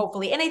time,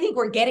 hopefully, and I think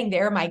we're getting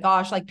there. My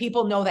gosh, like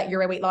people know that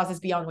your weight loss is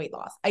beyond weight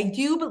loss. I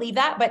do believe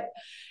that, but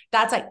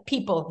that's like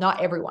people,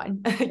 not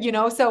everyone, you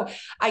know? So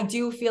I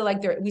do feel like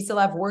we still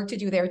have work to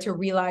do there to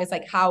realize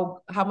like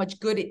how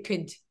much good it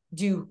could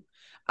do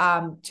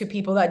to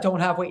people that don't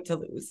have weight to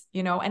lose,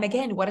 you know? And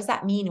again, what does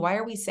that mean? Why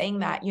are we saying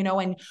that, you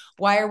know? And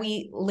why are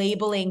we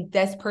labeling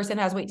this person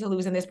has weight to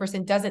lose and this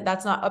person doesn't?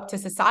 That's not up to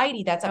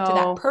society. That's up to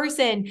that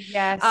person.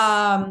 Yes.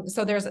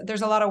 So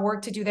there's a lot of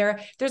work to do there.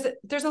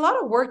 There's a lot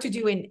of work to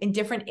do in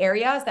different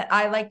areas that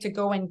I like to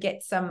go and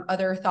get some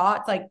other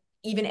thoughts, like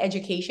even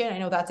education. I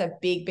know that's a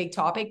big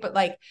topic, but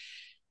like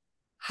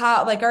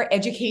how like our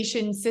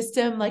education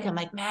system, like I'm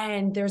like,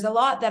 man, there's a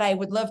lot that I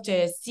would love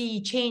to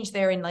see change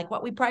there in like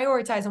what we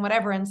prioritize and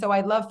whatever. And so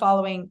I love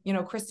following, you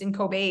know, Kirsten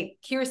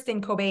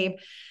Kobabe.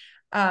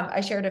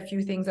 I shared a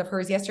few things of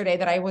hers yesterday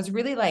that I was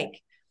really like,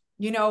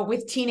 you know,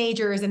 with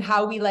teenagers and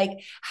how we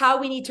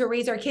need to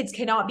raise our kids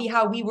cannot be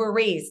how we were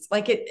raised.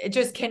 Like it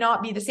just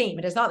cannot be the same.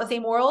 It is not the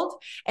same world.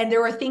 And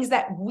there are things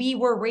that we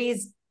were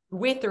raised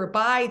with or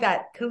by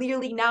that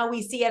clearly now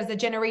we see as a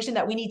generation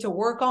that we need to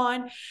work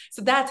on.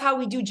 So that's how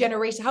we do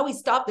generation, how we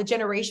stop the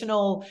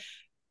generational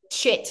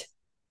shit.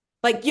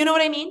 Like, you know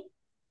what I mean?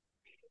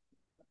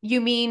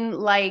 You mean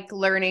like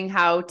learning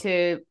how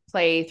to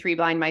play Three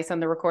Blind Mice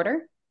on the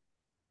recorder?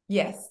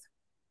 Yes.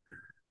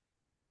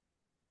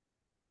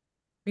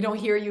 We don't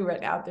hear you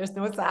right now. There's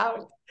no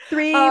sound.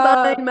 Three Uh,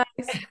 blind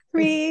mice,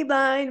 three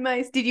blind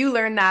mice. Did you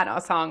learn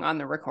that song on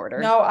the recorder?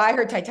 no, I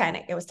heard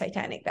Titanic. It was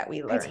Titanic that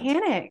we learned.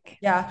 Titanic.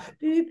 Yeah.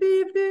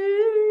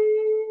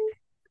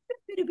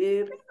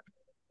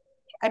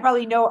 I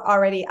probably know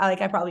already.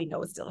 I probably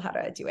know still how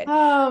to do it.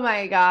 Oh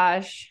my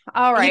gosh.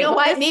 All You right. know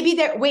Well, what?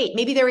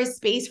 Maybe there is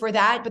space for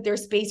that, but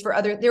there's space for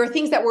there are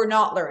things that we're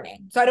not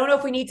learning. So I don't know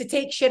if we need to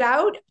take shit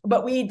out,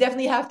 but we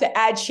definitely have to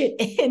add shit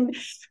in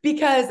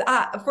because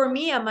for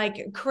me, I'm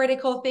like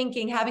critical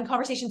thinking, having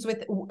conversations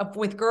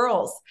with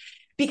girls.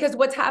 Because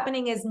what's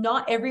happening is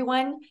not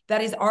everyone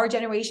that is our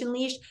generation,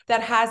 Leash,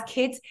 that has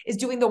kids is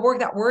doing the work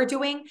that we're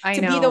doing I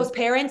to be know. those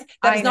parents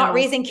that is not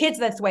raising kids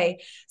this way.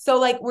 So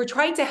like we're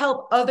trying to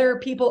help other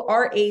people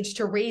our age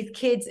to raise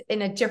kids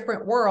in a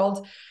different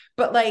world.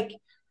 But like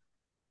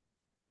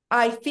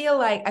I feel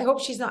like I hope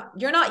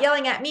you're not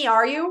yelling at me,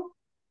 are you?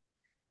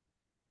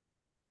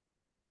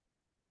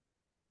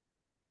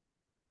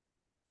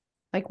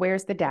 Like,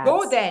 where's the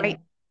Go dads? then. Right.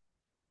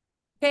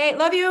 Okay,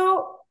 love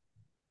you.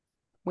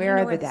 I don't Where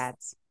know are the what's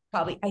dads?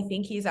 Probably. I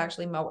think he's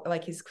actually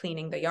he's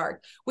cleaning the yard.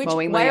 Which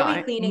Mowing why the are we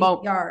yard. cleaning the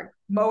yard?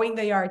 Mowing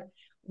the yard.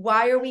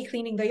 Why are we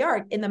cleaning the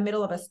yard in the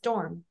middle of a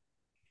storm?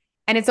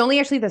 And it's only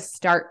actually the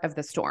start of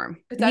the storm.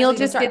 It's Neil actually the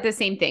just did start. the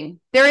same thing.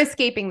 They're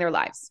escaping their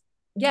lives.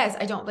 Yes,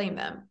 I don't blame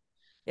them.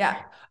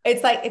 Yeah.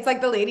 It's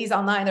like the ladies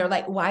online. They're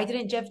like, why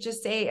didn't Jeff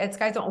just say at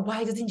Sky Zone?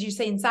 Why doesn't you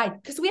say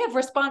inside? Because we have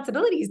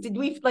responsibilities. Did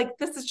we like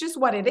this is just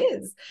what it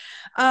is.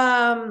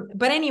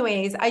 But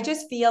anyways, I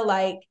just feel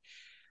like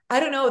I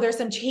don't know, there's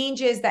some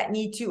changes that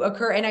need to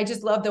occur. And I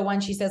just love the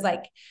one she says,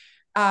 like,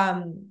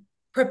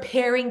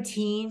 preparing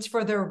teens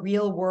for the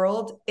real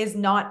world is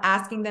not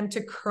asking them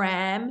to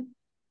cram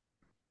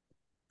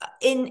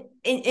in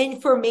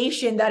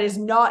information that is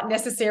not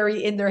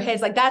necessary in their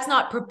heads. Like that's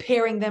not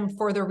preparing them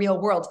for the real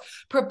world.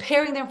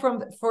 Preparing them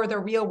for the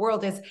real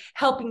world is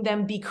helping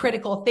them be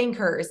critical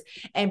thinkers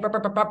and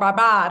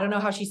I don't know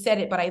how she said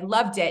it, but I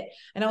loved it.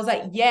 And I was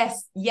like,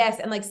 yes.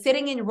 And like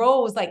sitting in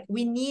rows, like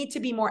they need to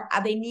be more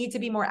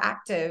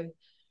active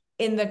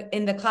in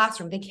the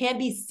classroom. They can't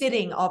be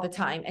sitting all the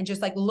time and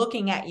just like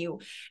looking at you.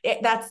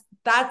 That's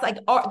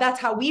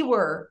how we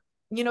were,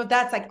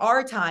 that's like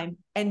our time,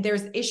 and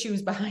there's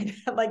issues behind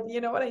it. Like,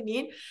 you know what I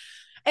mean?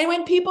 And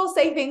when people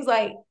say things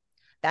like,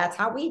 that's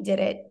how we did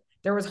it,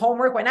 there was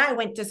homework when I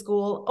went to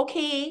school.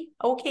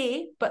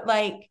 Okay. But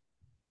like,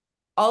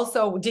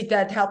 also, did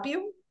that help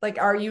you? Like,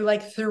 are you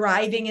like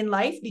thriving in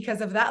life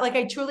because of that? Like,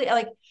 I truly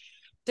like,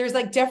 there's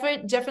like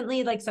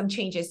definitely like some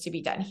changes to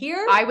be done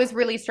here. I was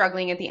really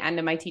struggling at the end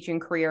of my teaching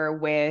career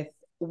with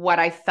what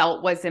I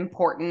felt was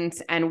important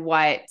and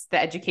what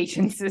the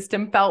education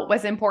system felt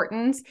was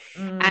important.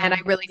 And I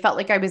really felt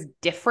like I was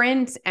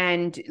different,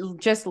 and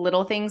just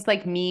little things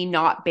like me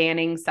not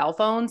banning cell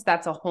phones.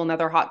 That's a whole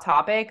nother hot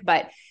topic,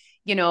 but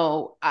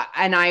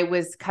and I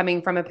was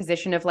coming from a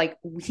position of like,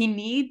 we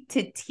need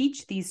to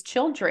teach these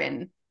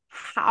children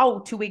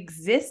how to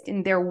exist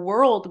in their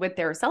world with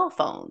their cell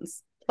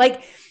phones.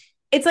 Like,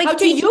 it's like how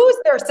to use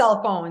their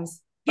cell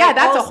phones. Yeah, like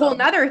that's also a whole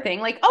nother thing.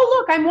 Like, oh,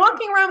 look, I'm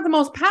walking around with the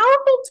most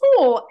powerful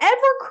tool ever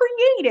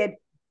created.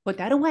 Put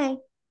that away.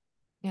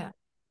 Yeah.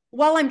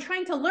 While I'm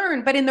trying to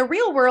learn. But in the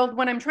real world,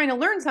 when I'm trying to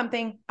learn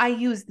something, I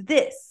use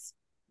this.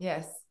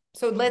 Yes.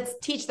 So let's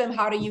teach them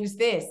how to use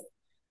this.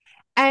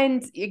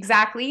 And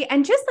exactly.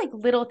 And just like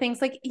little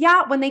things like,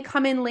 yeah, when they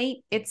come in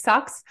late, it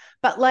sucks.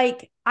 But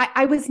like,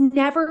 I was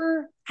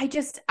never,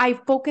 I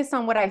focused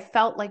on what I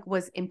felt like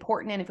was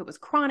important. And if it was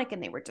chronic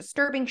and they were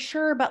disturbing,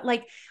 sure. But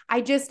like,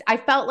 I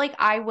felt like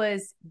I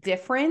was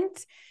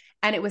different,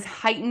 and it was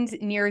heightened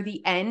near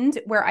the end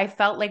where I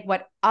felt like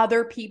what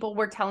other people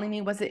were telling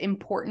me was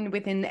important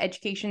within the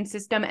education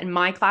system and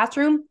my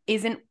classroom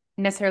isn't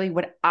necessarily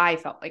what I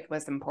felt like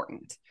was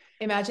important.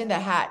 Imagine the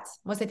hat.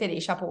 Moi, c'était les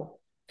chapeaux.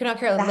 Could not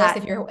care less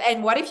if you're,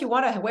 and what if you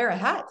want to wear a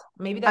hat?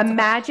 Maybe that's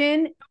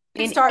imagine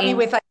start me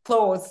with like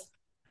clothes.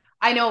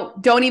 I know.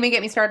 Don't even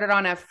get me started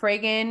on a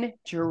friggin'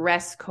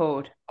 dress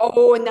code.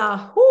 Oh,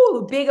 nah.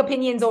 Ooh, big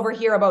opinions over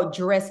here about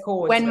dress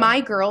codes. When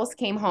my girls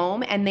came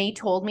home and they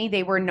told me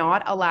they were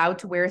not allowed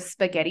to wear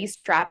spaghetti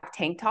strap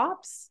tank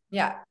tops.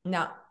 Yeah,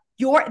 no.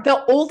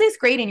 The oldest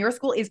grade in your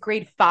school is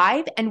grade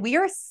 5, and we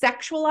are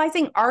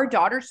sexualizing our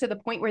daughters to the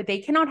point where they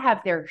cannot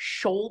have their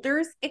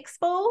shoulders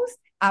exposed.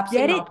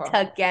 Absolutely.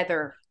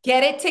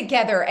 Get it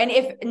together. And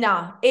if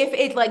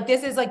it like,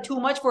 this is like too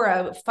much for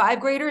a 5th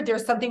grader,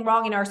 there's something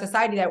wrong in our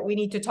society that we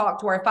need to talk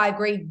to our 5th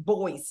grade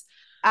boys.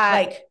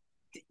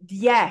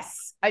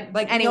 Yes.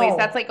 Anyways,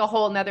 that's like a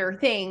whole nother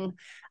thing.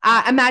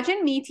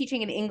 Imagine me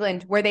teaching in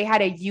England where they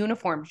had a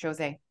uniform,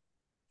 Jose.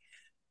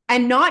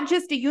 And not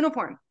just a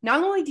uniform.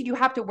 Not only did you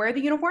have to wear the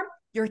uniform,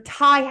 your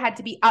tie had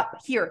to be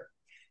up here.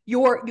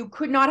 You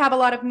could not have a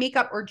lot of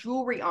makeup or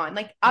jewelry on.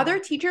 Like other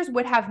teachers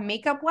would have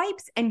makeup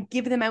wipes and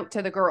give them out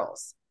to the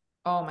girls.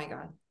 Oh my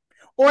God.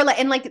 Or like,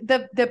 and like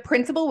the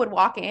principal would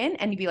walk in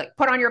and he'd be like,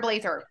 put on your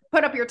blazer,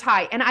 put up your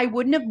tie. And I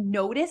wouldn't have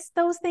noticed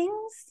those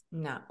things.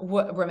 No.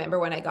 Remember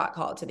when I got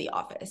called to the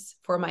office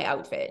for my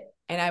outfit,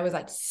 and I was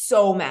like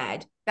so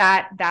mad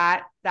that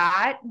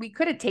we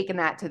could have taken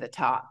that to the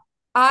top.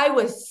 I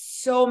was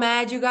so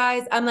mad, you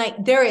guys. I'm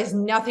like, there is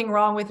nothing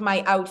wrong with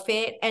my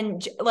outfit.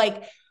 And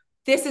like,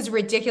 this is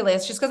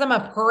ridiculous just because I'm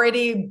a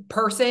pretty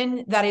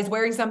person that is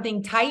wearing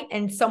something tight,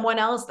 and someone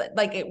else that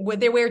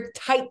they wear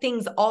tight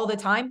things all the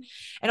time.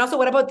 And also,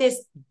 what about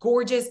this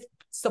gorgeous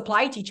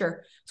supply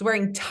teacher who's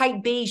wearing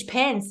tight beige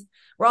pants?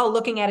 We're all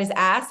looking at his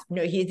ass.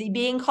 No, is he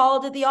being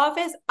called at the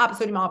office?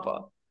 Absolutely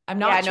not. I'm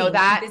not. Yeah, no,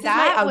 this is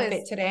my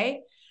outfit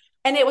today.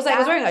 And it was like, I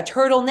was wearing a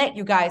turtleneck,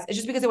 you guys. It's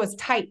just because it was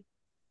tight.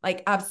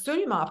 Like,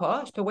 absolutely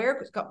pas. Je peux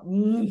wear.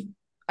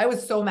 I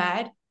was so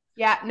mad.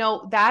 Yeah,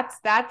 no,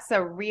 that's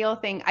a real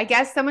thing. I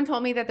guess someone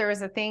told me that there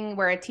was a thing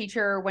where a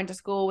teacher went to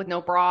school with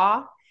no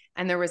bra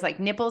and there was like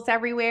nipples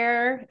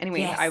everywhere.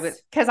 Anyway,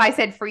 yes. Because I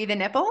said free the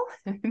nipple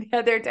the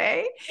other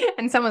day,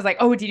 and someone was like,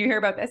 "Oh, did you hear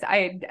about this?"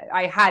 I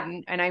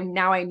hadn't, and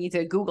I need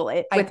to Google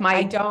it with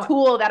my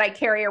tool that I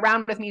carry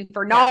around with me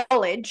for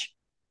knowledge.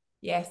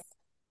 Yes.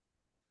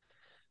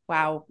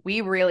 Wow.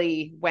 We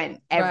really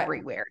went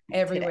everywhere.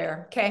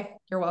 Everywhere. Okay.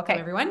 You're welcome, Okay.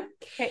 everyone.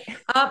 Okay.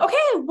 Okay.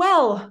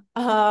 Well,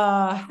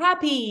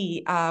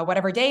 happy,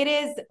 whatever day it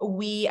is.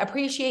 We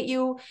appreciate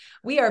you.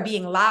 We are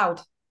being loud.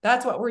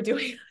 That's what we're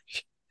doing.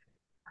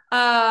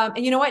 And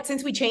you know what?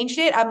 Since we changed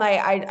it, I'm like,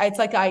 it's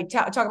like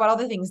talk about all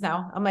the things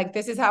now. I'm like,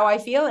 this is how I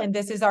feel, and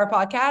this is our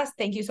podcast.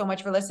 Thank you so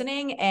much for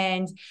listening.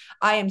 And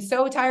I am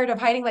so tired of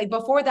hiding. Like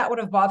before, that would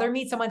have bothered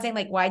me. Someone saying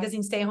like, why doesn't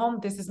he stay home?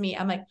 This is me.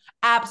 I'm like,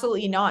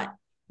 absolutely not.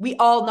 We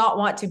all not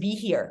want to be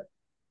here.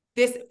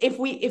 This, if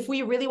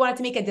we really wanted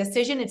to make a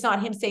decision, it's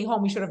not him staying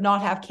home. We should have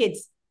not have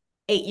kids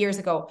 8 years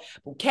ago.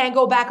 Can't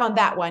go back on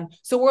that one.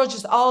 So we're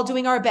just all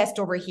doing our best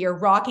over here,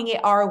 rocking it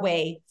our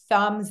way.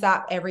 Thumbs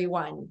up,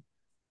 everyone.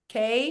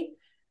 Okay.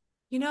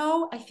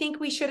 I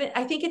think we shouldn't.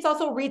 I think it's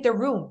also read the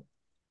room.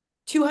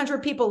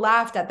 200 people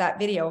laughed at that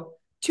video.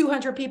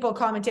 200 people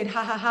commented,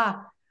 ha ha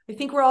ha. I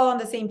think we're all on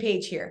the same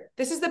page here.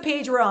 This is the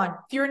page we're on.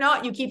 If you're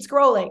not, you keep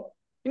scrolling.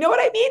 You know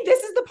what I mean?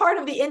 This is the part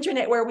of the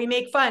internet where we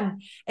make fun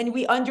and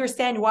we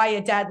understand why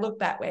a dad looked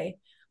that way,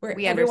 where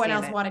everyone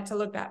else wanted to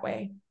look that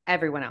way.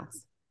 Everyone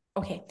else.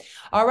 Okay.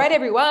 All right,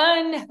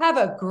 everyone. Have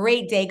a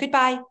great day.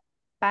 Goodbye.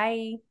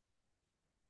 Bye.